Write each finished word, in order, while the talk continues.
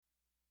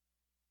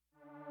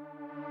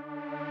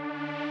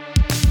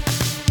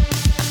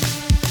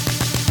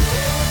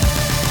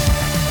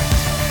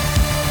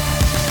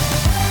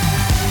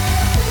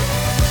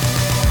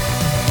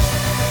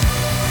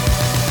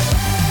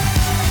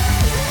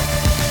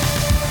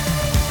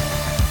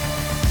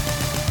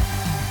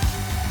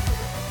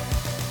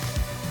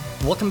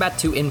Welcome back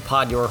to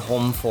InPod, your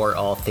home for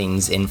all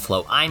things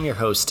inflow. I'm your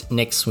host,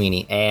 Nick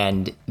Sweeney,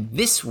 and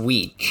this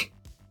week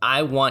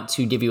I want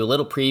to give you a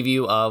little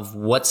preview of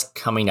what's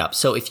coming up.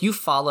 So if you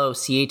follow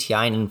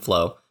CATI and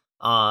Inflow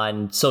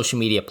on social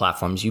media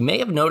platforms, you may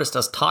have noticed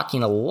us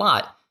talking a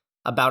lot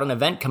about an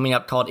event coming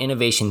up called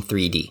Innovation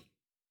 3D.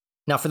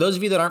 Now, for those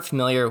of you that aren't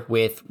familiar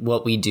with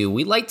what we do,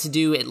 we like to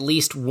do at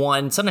least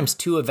one, sometimes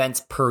two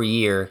events per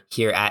year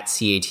here at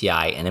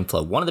CATI and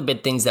Inflow. One of the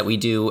big things that we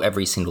do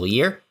every single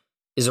year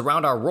is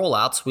around our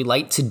rollouts, we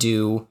like to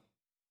do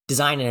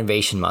Design and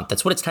Innovation Month.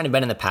 That's what it's kind of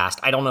been in the past.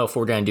 I don't know if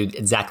we're going to do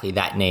exactly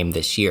that name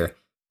this year,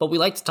 but we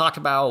like to talk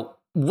about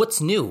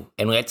what's new,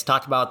 and we like to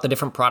talk about the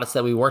different products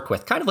that we work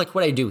with, kind of like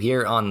what I do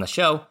here on the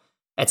show,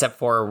 except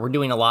for we're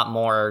doing a lot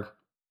more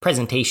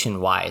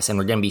presentation-wise, and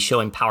we're going to be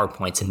showing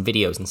PowerPoints and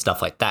videos and stuff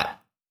like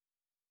that.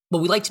 But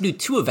we like to do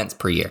two events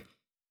per year.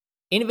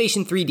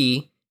 Innovation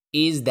 3D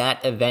is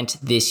that event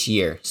this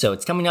year. So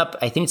it's coming up,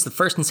 I think it's the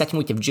first and second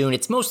week of June.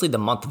 It's mostly the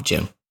month of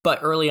June, but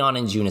early on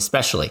in June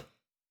especially.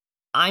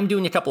 I'm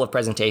doing a couple of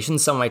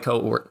presentations. Some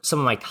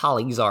of my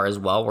colleagues are as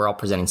well. We're all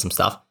presenting some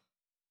stuff.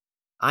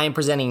 I am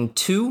presenting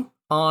two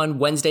on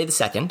Wednesday the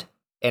 2nd,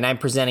 and I'm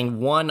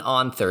presenting one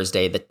on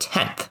Thursday the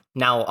 10th.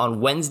 Now,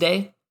 on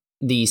Wednesday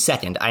the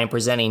 2nd, I am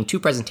presenting two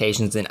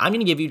presentations, and I'm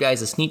going to give you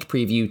guys a sneak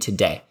preview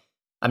today.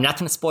 I'm not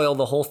going to spoil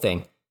the whole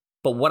thing,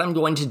 but what I'm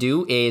going to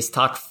do is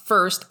talk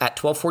first at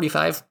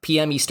 12:45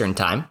 p.m. Eastern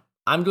Time.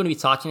 I'm going to be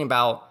talking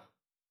about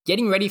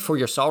getting ready for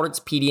your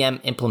SolidWorks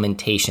PDM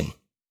implementation.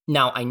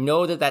 Now, I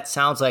know that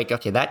sounds like,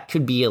 okay, that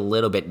could be a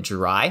little bit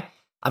dry.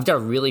 I've got a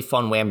really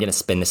fun way I'm going to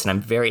spin this, and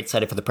I'm very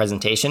excited for the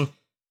presentation.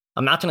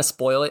 I'm not going to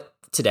spoil it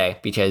today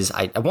because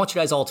I want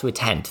you guys all to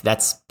attend.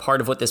 That's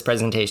part of what this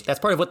presentation, that's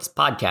part of what this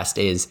podcast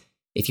is.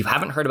 If you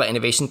haven't heard about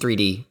Innovation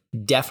 3D,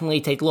 definitely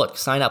take a look,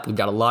 sign up. We've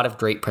got a lot of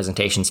great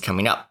presentations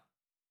coming up.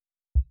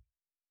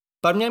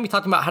 But I'm going to be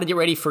talking about how to get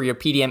ready for your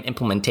PDM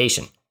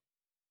implementation.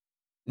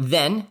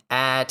 Then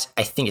at,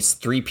 I think it's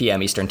 3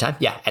 p.m. Eastern Time.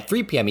 Yeah, at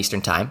 3 p.m.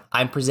 Eastern Time,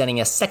 I'm presenting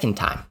a second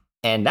time.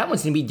 And that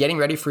one's going to be getting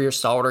ready for your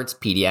SolidWorks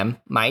PDM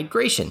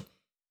migration.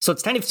 So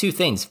it's kind of two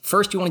things.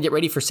 First, you want to get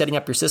ready for setting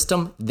up your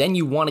system. Then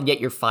you want to get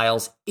your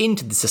files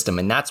into the system.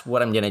 And that's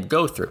what I'm going to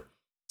go through.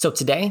 So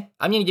today,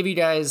 I'm going to give you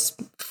guys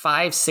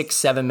 5, 6,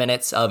 7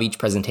 minutes of each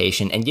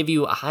presentation and give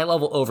you a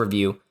high-level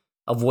overview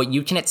of what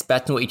you can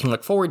expect and what you can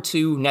look forward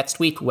to next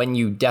week when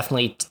you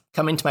definitely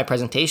come into my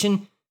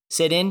presentation,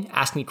 sit in,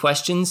 ask me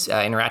questions,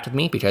 interact with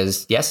me,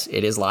 because yes,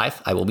 it is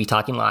live. I will be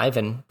talking live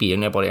and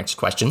being able to answer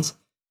questions.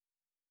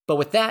 But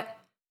with that,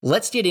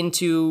 let's get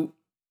into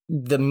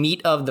the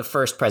meat of the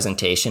first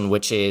presentation,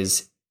 which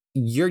is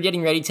you're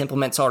getting ready to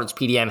implement SolidWorks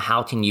PDM.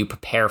 How can you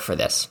prepare for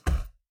this?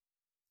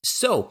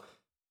 So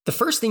the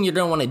first thing you're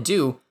going to want to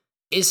do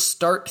is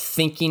start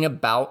thinking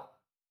about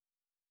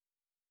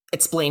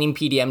explaining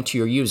PDM to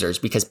your users,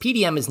 because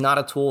PDM is not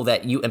a tool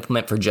that you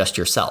implement for just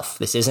yourself.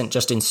 This isn't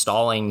just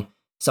installing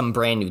some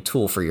brand new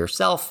tool for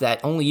yourself that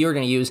only you're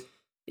going to use.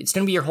 It's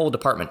going to be your whole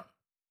department.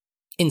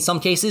 In some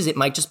cases, it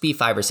might just be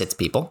 5 or 6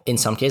 people. In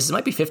some cases, it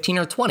might be 15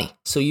 or 20.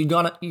 So you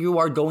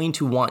are going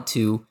to want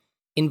to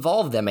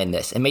involve them in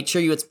this and make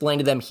sure you explain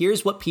to them,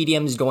 here's what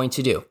PDM is going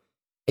to do.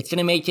 It's going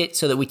to make it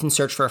so that we can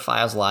search for our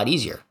files a lot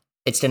easier.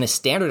 It's going to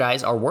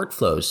standardize our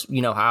workflows.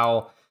 You know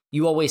how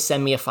you always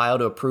send me a file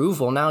to approve?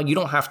 Well, now you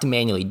don't have to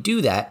manually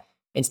do that.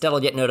 Instead, I'll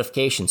get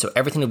notifications. So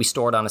everything will be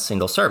stored on a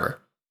single server.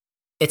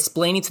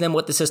 Explaining to them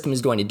what the system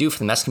is going to do for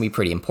them, that's going to be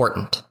pretty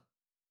important.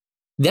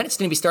 Then it's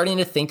going to be starting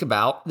to think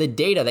about the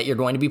data that you're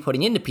going to be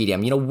putting into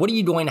PDM. You know, what are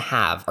you going to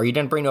have? Are you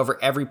going to bring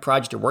over every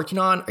project you're working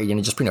on? Are you going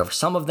to just bring over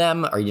some of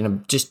them? Are you going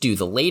to just do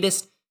the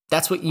latest?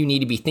 That's what you need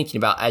to be thinking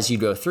about as you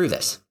go through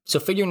this.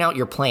 So figuring out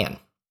your plan.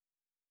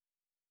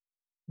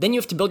 Then you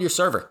have to build your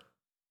server.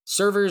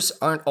 Servers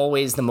aren't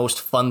always the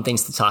most fun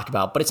things to talk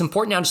about, but it's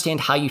important to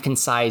understand how you can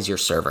size your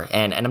server.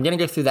 And I'm going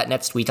to go through that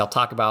next week. I'll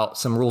talk about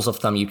some rules of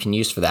thumb you can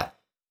use for that.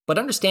 But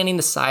understanding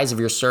the size of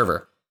your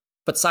server.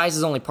 But size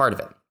is only part of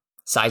it.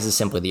 Size is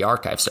simply the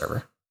archive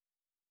server.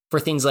 For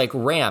things like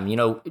RAM, you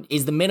know,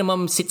 is the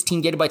minimum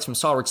 16 gigabytes from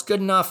SolidWorks good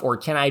enough, or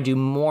can I do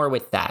more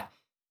with that?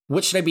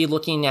 What should I be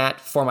looking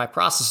at for my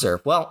processor?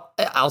 Well,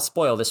 I'll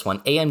spoil this one.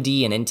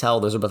 AMD and Intel,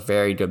 those are both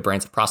very good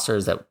brands of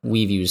processors that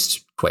we've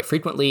used quite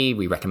frequently.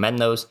 We recommend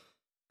those.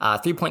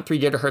 3.3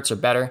 gigahertz or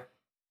better.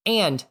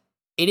 And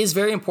it is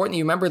very important that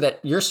you remember that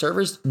your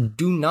servers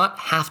do not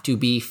have to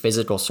be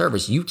physical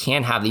servers. You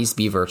can have these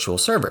be virtual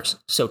servers.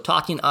 So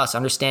talking to us,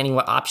 understanding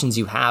what options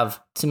you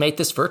have to make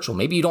this virtual.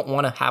 Maybe you don't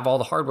want to have all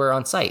the hardware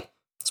on site.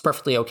 It's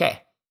perfectly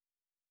okay.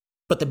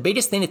 But the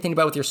biggest thing to think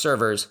about with your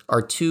servers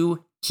are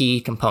 2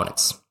 key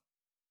components.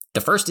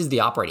 The first is the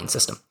operating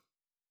system.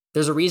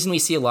 There's a reason we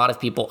see a lot of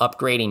people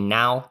upgrading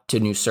now to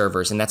new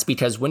servers, and that's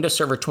because Windows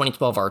Server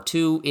 2012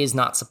 R2 is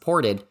not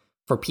supported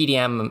for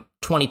PDM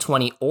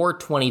 2020 or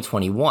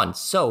 2021.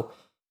 So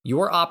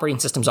your operating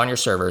systems on your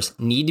servers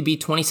need to be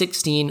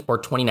 2016 or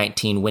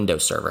 2019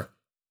 Windows Server.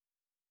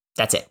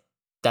 That's it.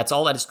 That's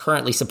all that is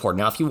currently supported.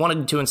 Now, if you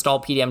wanted to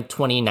install PDM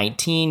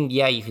 2019,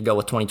 yeah, you could go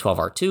with 2012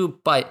 R2,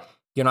 but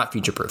you're not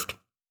future-proofed.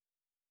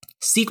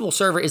 SQL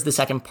Server is the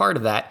second part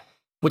of that,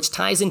 which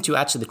ties into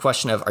actually the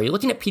question of, are you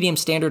looking at PDM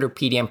Standard or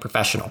PDM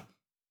Professional?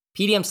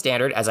 PDM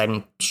Standard, as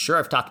I'm sure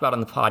I've talked about on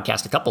the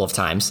podcast a couple of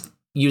times,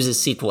 uses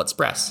SQL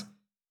Express.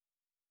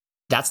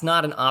 That's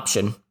not an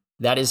option.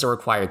 That is a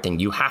required thing.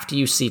 You have to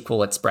use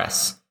SQL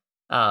Express.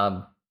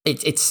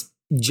 It's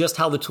just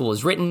how the tool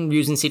is written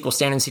using SQL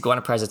Standard and SQL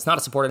Enterprise. It's not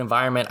a supported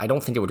environment. I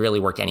don't think it would really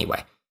work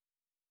anyway.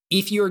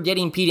 If you're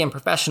getting PDM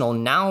Professional,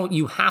 now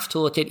you have to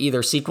look at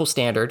either SQL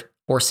Standard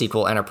or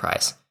SQL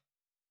Enterprise.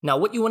 Now,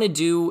 what you want to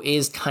do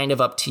is kind of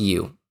up to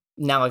you.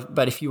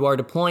 But if you are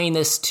deploying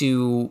this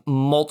to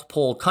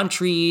multiple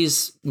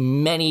countries,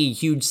 many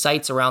huge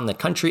sites around the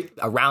country,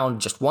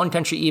 around just one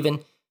country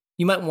even,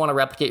 you might want to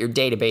replicate your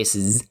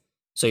databases,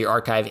 so your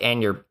archive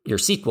and your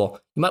SQL.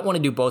 You might want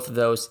to do both of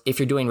those. If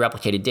you're doing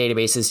replicated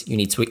databases, you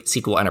need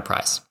SQL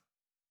Enterprise.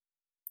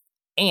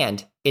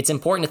 And it's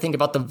important to think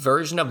about the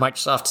version of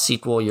Microsoft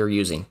SQL you're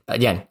using.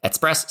 Again,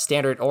 Express,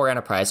 Standard, or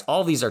Enterprise,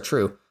 all of these are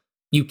true.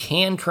 You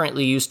can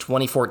currently use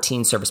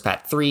 2014 Service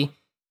Pack 3.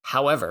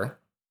 However,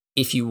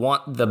 if you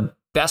want the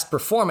best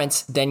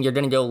performance, then you're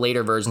going to go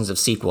later versions of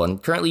SQL.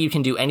 And currently you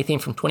can do anything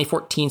from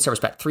 2014 Service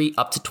Pack 3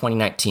 up to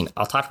 2019.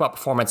 I'll talk about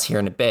performance here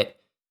in a bit.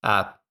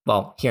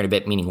 Here in a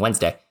bit, meaning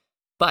Wednesday.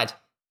 But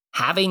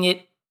having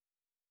it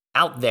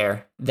out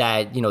there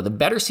that, the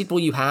better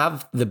SQL you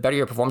have, the better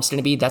your performance is going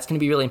to be. That's going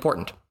to be really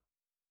important.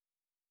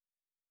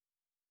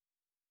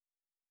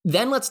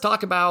 Then let's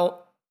talk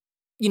about,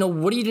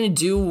 what are you going to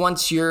do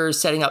once you're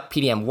setting up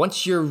PDM?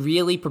 Once you're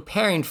really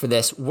preparing for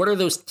this, what are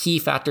those key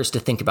factors to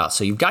think about?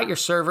 So you've got your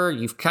server,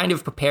 you've kind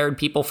of prepared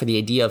people for the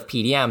idea of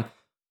PDM.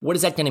 What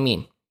is that going to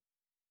mean?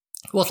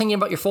 Well, thinking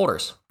about your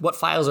folders, what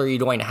files are you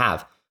going to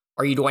have?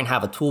 Are you going to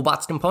have a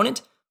toolbox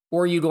component,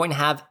 or are you going to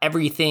have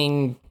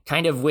everything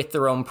kind of with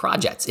their own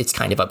projects? It's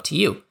kind of up to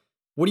you.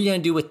 What are you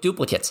going to do with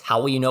duplicates? How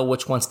will you know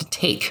which ones to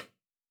take?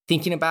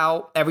 Thinking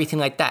about everything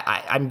like that.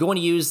 I'm going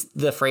to use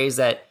the phrase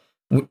that,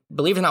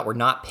 believe it or not, we're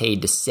not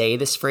paid to say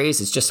this phrase.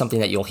 It's just something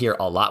that you'll hear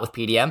a lot with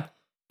PDM.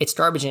 It's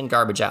garbage in,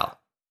 garbage out.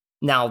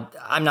 Now,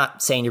 I'm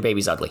not saying your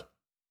baby's ugly.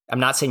 I'm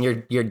not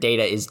saying your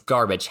data is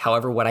garbage.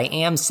 However, what I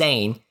am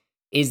saying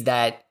is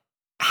that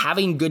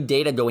having good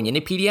data going into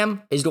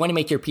PDM is going to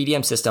make your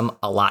PDM system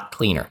a lot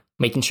cleaner,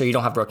 making sure you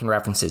don't have broken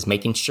references,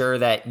 making sure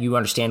that you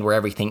understand where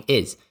everything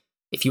is.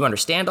 If you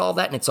understand all of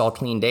that and it's all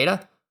clean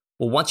data,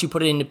 well, once you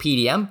put it into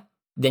PDM,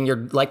 then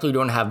you're likely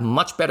going to have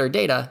much better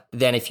data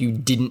than if you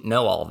didn't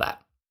know all of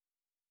that.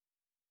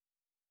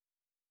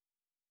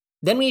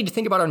 Then we need to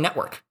think about our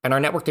network and our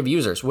network of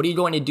users. What are you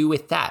going to do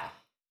with that?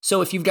 So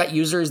if you've got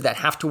users that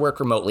have to work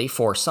remotely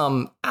for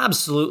some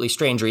absolutely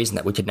strange reason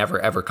that we could never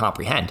ever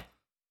comprehend,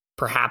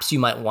 perhaps you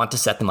might want to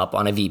set them up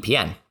on a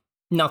VPN.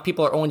 Now, if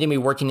people are only going to be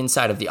working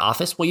inside of the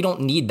office, well, you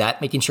don't need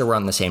that. Making sure we're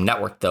on the same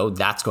network, though,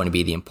 that's going to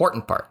be the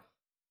important part.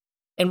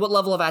 And what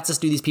level of access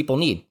do these people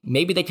need?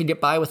 Maybe they could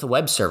get by with a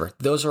web server.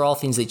 Those are all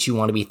things that you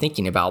want to be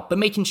thinking about, but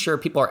making sure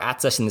people are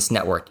accessing this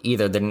network,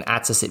 either they can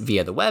access it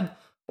via the web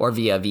or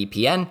via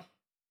VPN,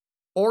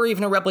 or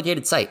even a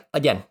replicated site.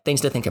 Again,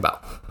 things to think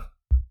about.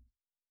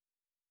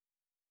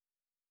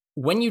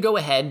 When you go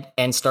ahead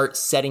and start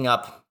setting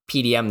up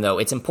PDM, though,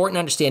 it's important to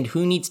understand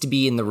who needs to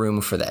be in the room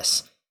for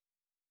this.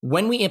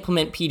 When we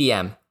implement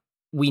PDM,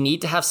 we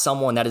need to have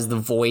someone that is the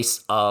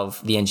voice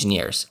of the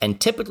engineers.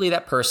 And typically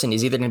that person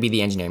is either going to be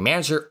the engineering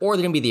manager, or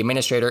they're going to be the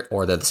administrator,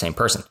 or they're the same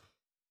person.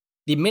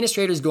 The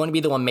administrator is going to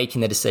be the one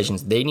making the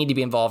decisions. They need to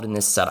be involved in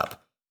this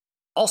setup.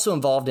 Also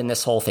involved in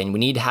this whole thing, we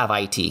need to have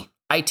IT.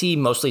 IT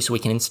mostly so we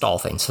can install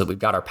things, so that we've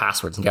got our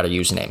passwords and got our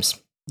usernames.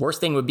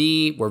 Worst thing would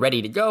be we're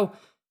ready to go,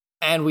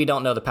 and we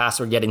don't know the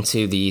password get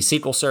into the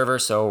SQL server,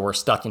 so we're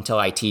stuck until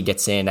IT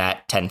gets in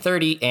at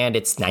 10:30 and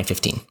it's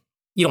 9:15.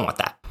 You don't want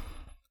that.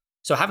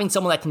 So having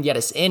someone that can get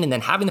us in, and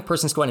then having the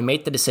person who's going to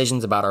make the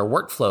decisions about our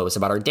workflows,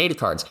 about our data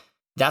cards,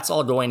 that's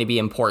all going to be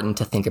important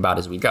to think about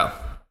as we go.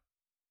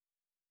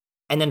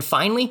 And then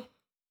finally,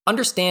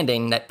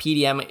 understanding that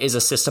PDM is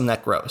a system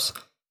that grows.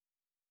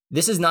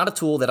 This is not a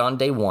tool that on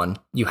day one,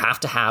 you have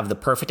to have the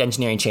perfect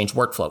engineering change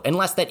workflow,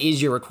 unless that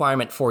is your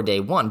requirement for day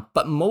one.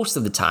 But most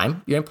of the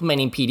time, you're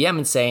implementing PDM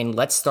and saying,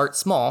 let's start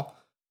small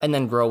and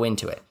then grow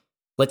into it.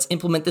 Let's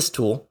implement this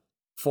tool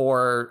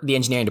for the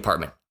engineering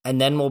department. And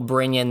then we'll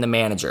bring in the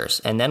managers,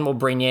 and then we'll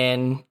bring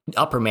in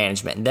upper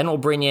management, and then we'll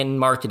bring in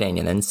marketing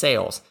and then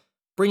sales.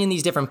 Bring in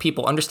these different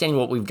people, understanding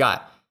what we've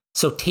got.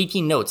 So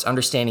taking notes,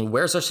 understanding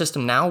where's our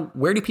system now,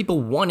 where do people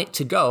want it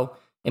to go,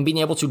 and being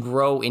able to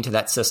grow into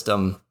that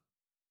system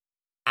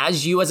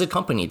as you as a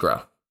company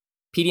grow.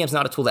 PDM is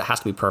not a tool that has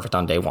to be perfect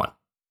on day one,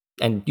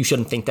 and you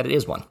shouldn't think that it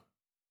is one.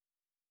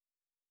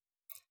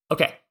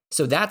 Okay,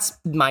 so that's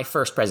my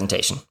first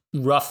presentation,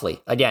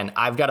 roughly. Again,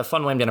 I've got a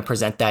fun way I'm going to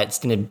present that.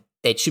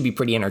 It should be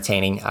pretty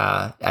entertaining.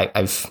 I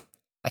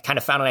kind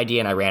of found an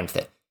idea and I ran with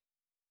it.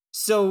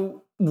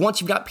 So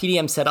once you've got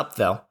PDM set up,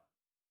 though,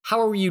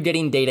 how are you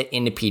getting data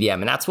into PDM?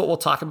 And that's what we'll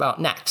talk about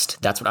next.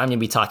 That's what I'm going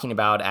to be talking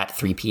about at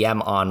 3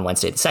 p.m. on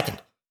Wednesday the 2nd.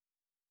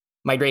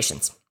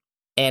 Migrations.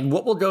 And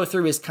what we'll go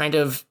through is kind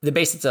of the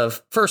basics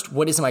of, first,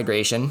 what is a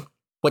migration?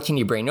 What can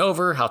you bring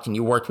over? How can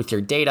you work with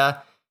your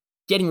data?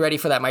 Getting ready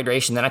for that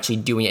migration, then actually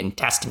doing it and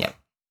testing it.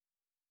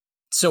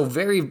 So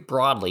very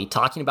broadly,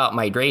 talking about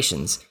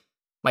migrations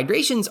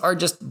are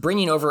just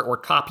bringing over or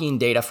copying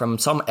data from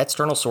some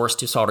external source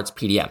to SolidWorks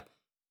PDM.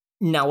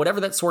 Now, whatever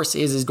that source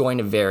is going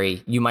to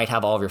vary. You might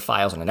have all of your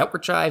files on a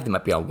network drive, they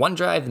might be on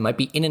OneDrive, they might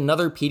be in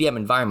another PDM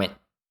environment.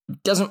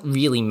 It doesn't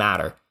really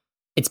matter.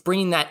 It's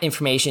bringing that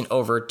information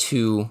over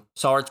to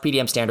SolidWorks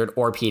PDM Standard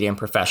or PDM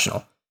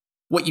Professional.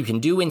 What you can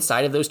do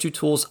inside of those two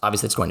tools,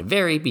 obviously it's going to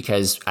vary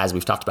because, as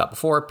we've talked about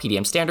before,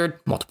 PDM Standard,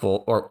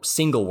 multiple or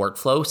single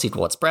workflow,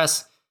 SQL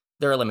Express.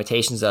 There are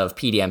limitations of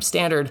PDM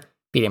Standard,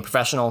 PDM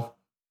Professional,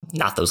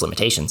 not those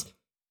limitations.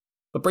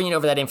 But bringing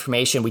over that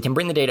information, we can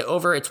bring the data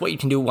over. It's what you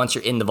can do once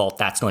you're in the vault.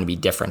 That's going to be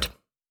different.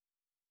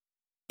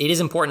 It is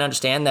important to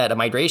understand that a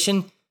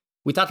migration,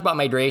 we talked about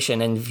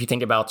migration, and if you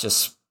think about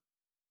just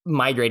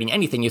migrating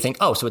anything, you think,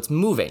 oh, so it's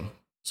moving.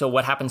 So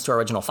what happens to our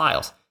original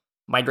files?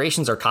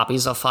 Migrations are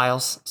copies of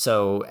files.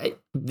 So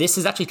this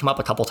has actually come up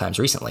a couple times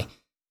recently.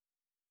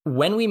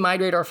 When we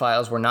migrate our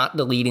files, we're not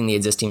deleting the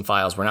existing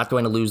files. We're not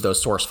going to lose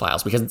those source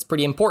files because it's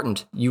pretty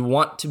important. You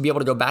want to be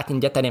able to go back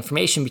and get that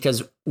information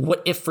because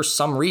what if for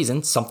some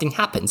reason something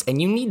happens and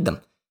you need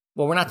them?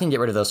 Well, we're not going to get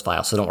rid of those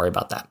files, so don't worry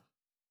about that.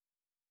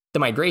 The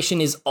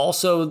migration is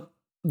also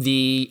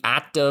the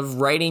act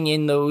of writing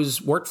in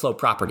those workflow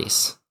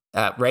properties,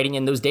 writing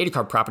in those data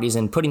card properties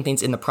and putting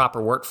things in the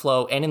proper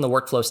workflow and in the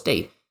workflow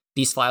state.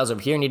 These files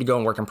over here need to go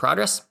in work in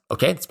progress.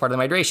 Okay, that's part of the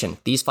migration.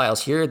 These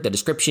files here, the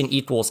description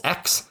equals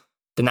X,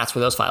 then that's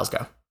where those files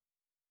go.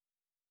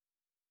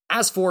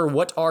 As for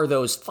what are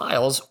those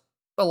files,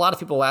 a lot of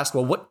people ask,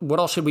 well, what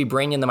all should we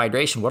bring in the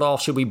migration? What all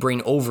should we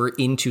bring over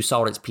into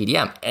SolidWorks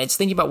PDM? And it's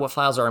thinking about what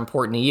files are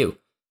important to you.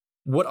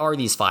 What are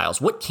these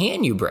files? What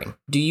can you bring?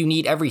 Do you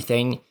need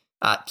everything?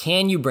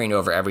 Can you bring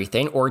over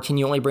everything, or can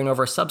you only bring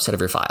over a subset of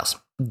your files?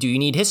 Do you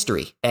need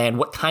history? And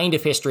what kind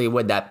of history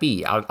would that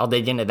be? I'll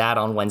dig into that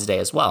on Wednesday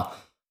as well.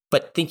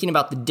 But thinking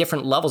about the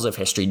different levels of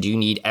history, do you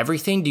need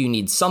everything? Do you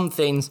need some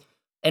things?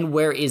 And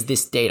where is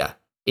this data?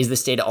 Is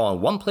this data all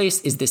in one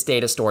place? Is this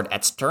data stored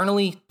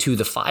externally to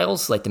the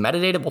files, like the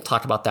metadata? We'll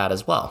talk about that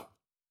as well.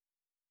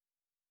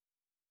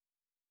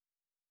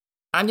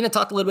 I'm going to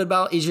talk a little bit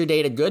about, is your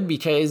data good?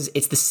 Because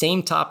it's the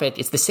same topic,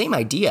 it's the same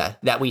idea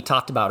that we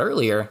talked about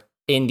earlier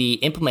in the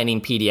implementing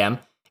PDM.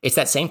 It's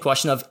that same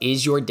question of,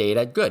 is your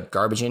data good?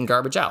 Garbage in,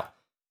 garbage out.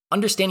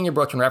 Understanding your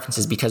broken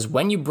references, because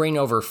when you bring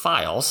over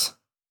files,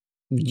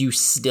 you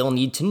still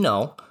need to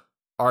know,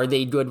 are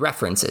they good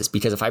references?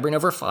 Because if I bring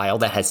over a file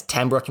that has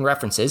 10 broken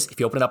references, if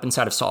you open it up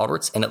inside of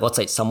SolidWorks and it looks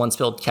like someone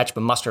spilled ketchup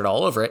and mustard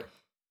all over it,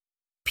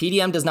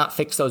 PDM does not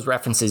fix those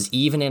references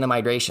even in a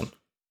migration.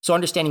 So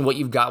understanding what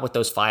you've got with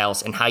those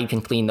files and how you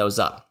can clean those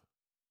up.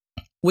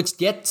 Which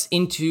gets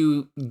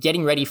into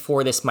getting ready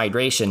for this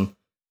migration.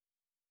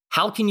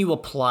 How can you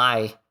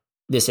apply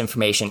this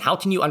information? How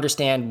can you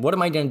understand, what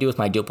am I going to do with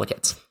my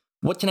duplicates?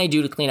 What can I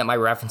do to clean up my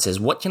references?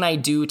 What can I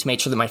do to make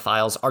sure that my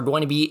files are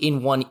going to be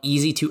in one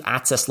easy to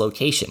access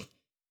location?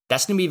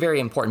 That's going to be very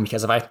important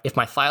because if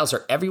my files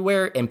are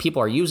everywhere and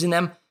people are using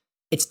them,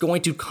 it's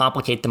going to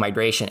complicate the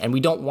migration. And we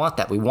don't want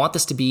that. We want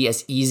this to be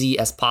as easy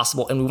as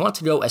possible, and we want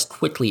to go as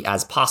quickly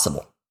as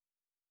possible.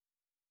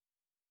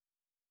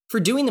 For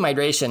doing the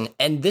migration,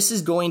 and this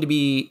is going to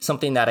be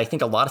something that I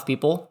think a lot of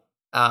people,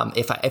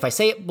 if I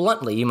say it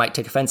bluntly, you might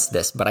take offense to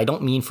this, but I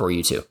don't mean for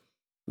you to.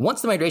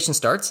 Once the migration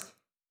starts,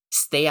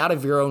 stay out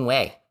of your own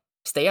way.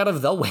 Stay out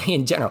of the way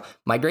in general.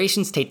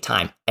 Migrations take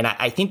time. And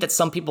I think that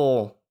some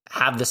people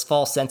have this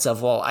false sense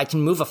of, well, I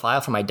can move a file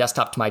from my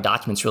desktop to my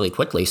documents really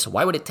quickly, so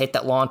why would it take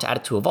that long to add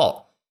it to a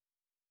vault?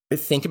 But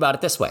think about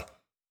it this way.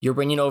 You're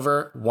bringing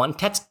over one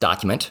text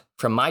document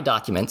from my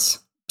documents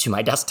to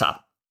my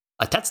desktop.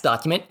 A text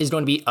document is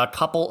going to be a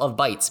couple of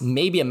bytes,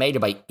 maybe a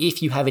megabyte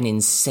if you have an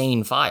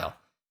insane file.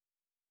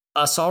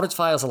 A SolidWorks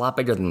file is a lot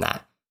bigger than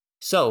that.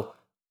 So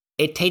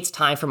it takes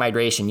time for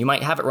migration. You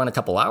might have it run a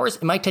couple hours.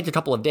 It might take a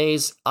couple of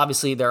days.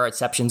 Obviously, there are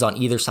exceptions on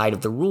either side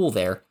of the rule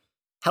there.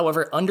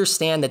 However,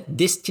 understand that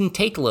this can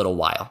take a little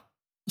while.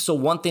 So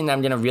one thing that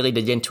I'm going to really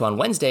dig into on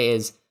Wednesday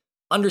is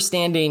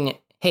understanding,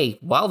 hey,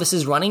 while this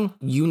is running,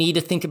 you need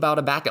to think about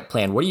a backup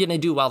plan. What are you going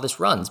to do while this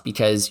runs?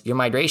 Because your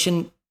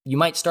migration, you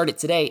might start it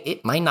today.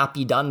 It might not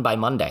be done by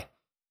Monday,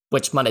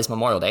 which Monday's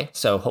Memorial Day.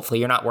 So hopefully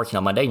you're not working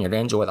on Monday and you're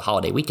going to enjoy the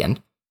holiday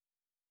weekend.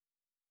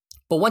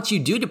 But once you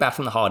do get back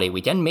from the holiday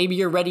weekend, maybe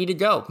you're ready to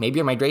go. Maybe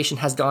your migration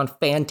has gone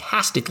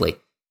fantastically.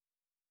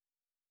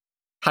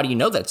 How do you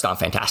know that it's gone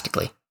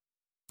fantastically?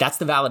 That's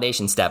the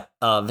validation step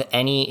of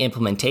any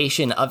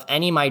implementation of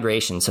any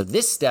migration. So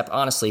this step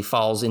honestly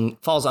falls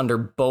under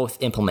both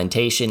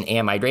implementation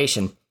and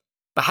migration.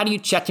 But how do you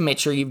check and make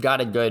sure you've got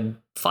a good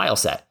file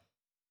set?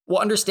 Well,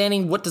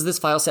 understanding, what does this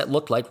file set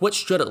look like? What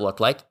should it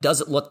look like?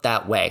 Does it look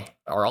that way?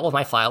 Are all of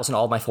my files and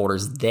all of my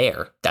folders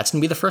there? That's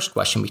going to be the first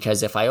question,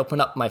 because if I open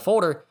up my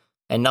folder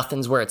and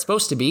nothing's where it's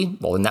supposed to be,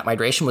 well, then that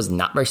migration was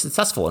not very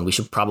successful, and we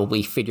should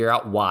probably figure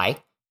out why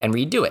and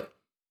redo it.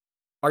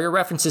 Are your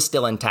references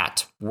still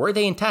intact? Were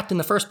they intact in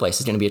the first place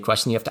is going to be a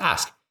question you have to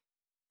ask.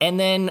 And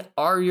then,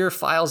 are your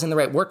files in the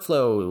right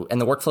workflow and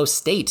the workflow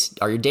state?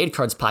 Are your data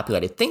cards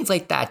populated? Things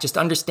like that. Just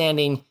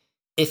understanding,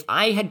 if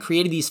I had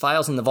created these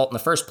files in the Vault in the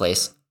first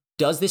place,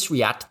 does this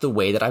react the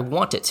way that I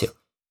want it to?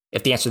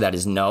 If the answer to that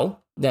is no,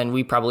 then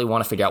we probably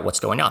want to figure out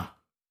what's going on.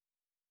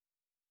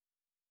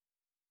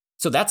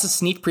 So that's a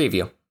sneak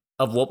preview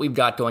of what we've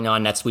got going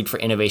on next week for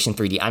Innovation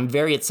 3D. I'm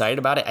very excited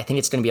about it. I think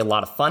it's going to be a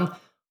lot of fun.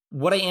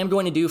 What I am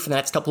going to do for the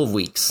next couple of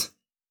weeks,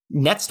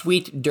 next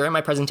week during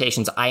my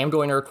presentations, I am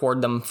going to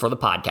record them for the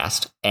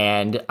podcast,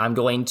 and I'm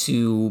going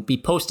to be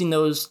posting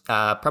those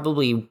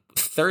probably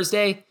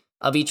Thursday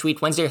of each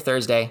week, Wednesday or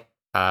Thursday,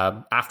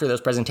 after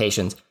those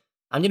presentations.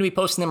 I'm going to be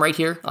posting them right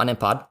here on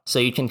InPod, so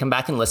you can come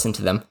back and listen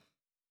to them.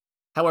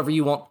 However,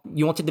 you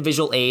won't get the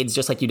visual aids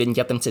just like you didn't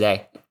get them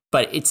today.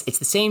 But it's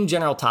the same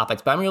general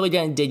topics, but I'm really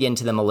going to dig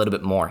into them a little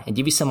bit more and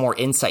give you some more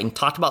insight and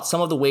talk about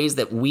some of the ways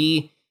that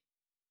we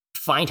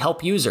find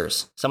help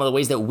users, some of the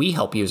ways that we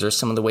help users,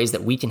 some of the ways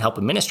that we can help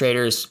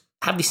administrators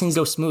have these things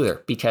go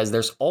smoother, because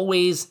there's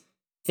always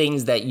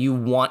things that you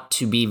want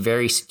to be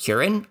very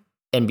secure in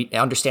and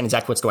understand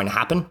exactly what's going to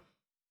happen.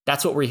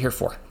 That's what we're here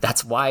for.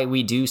 That's why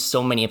we do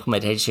so many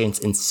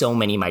implementations and so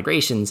many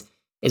migrations,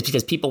 is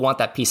because people want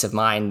that peace of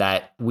mind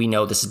that we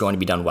know this is going to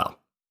be done well.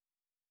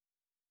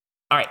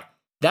 All right.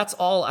 That's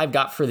all I've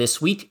got for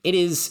this week. It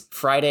is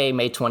Friday,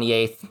 May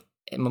 28th.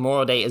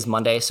 Memorial Day is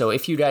Monday. So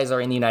if you guys are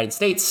in the United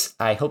States,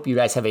 I hope you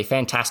guys have a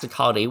fantastic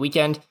holiday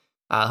weekend.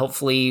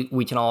 Hopefully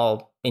we can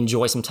all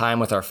enjoy some time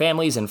with our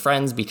families and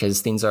friends, because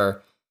things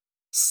are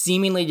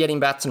seemingly getting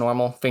back to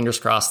normal. Fingers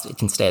crossed it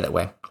can stay that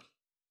way.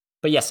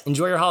 But yes,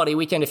 enjoy your holiday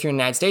weekend if you're in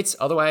the United States.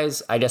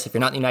 Otherwise, I guess if you're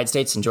not in the United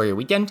States, enjoy your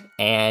weekend.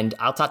 And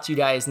I'll talk to you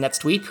guys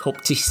next week.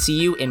 Hope to see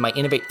you in my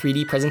Innovate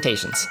 3D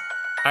presentations.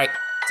 All right,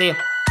 see you.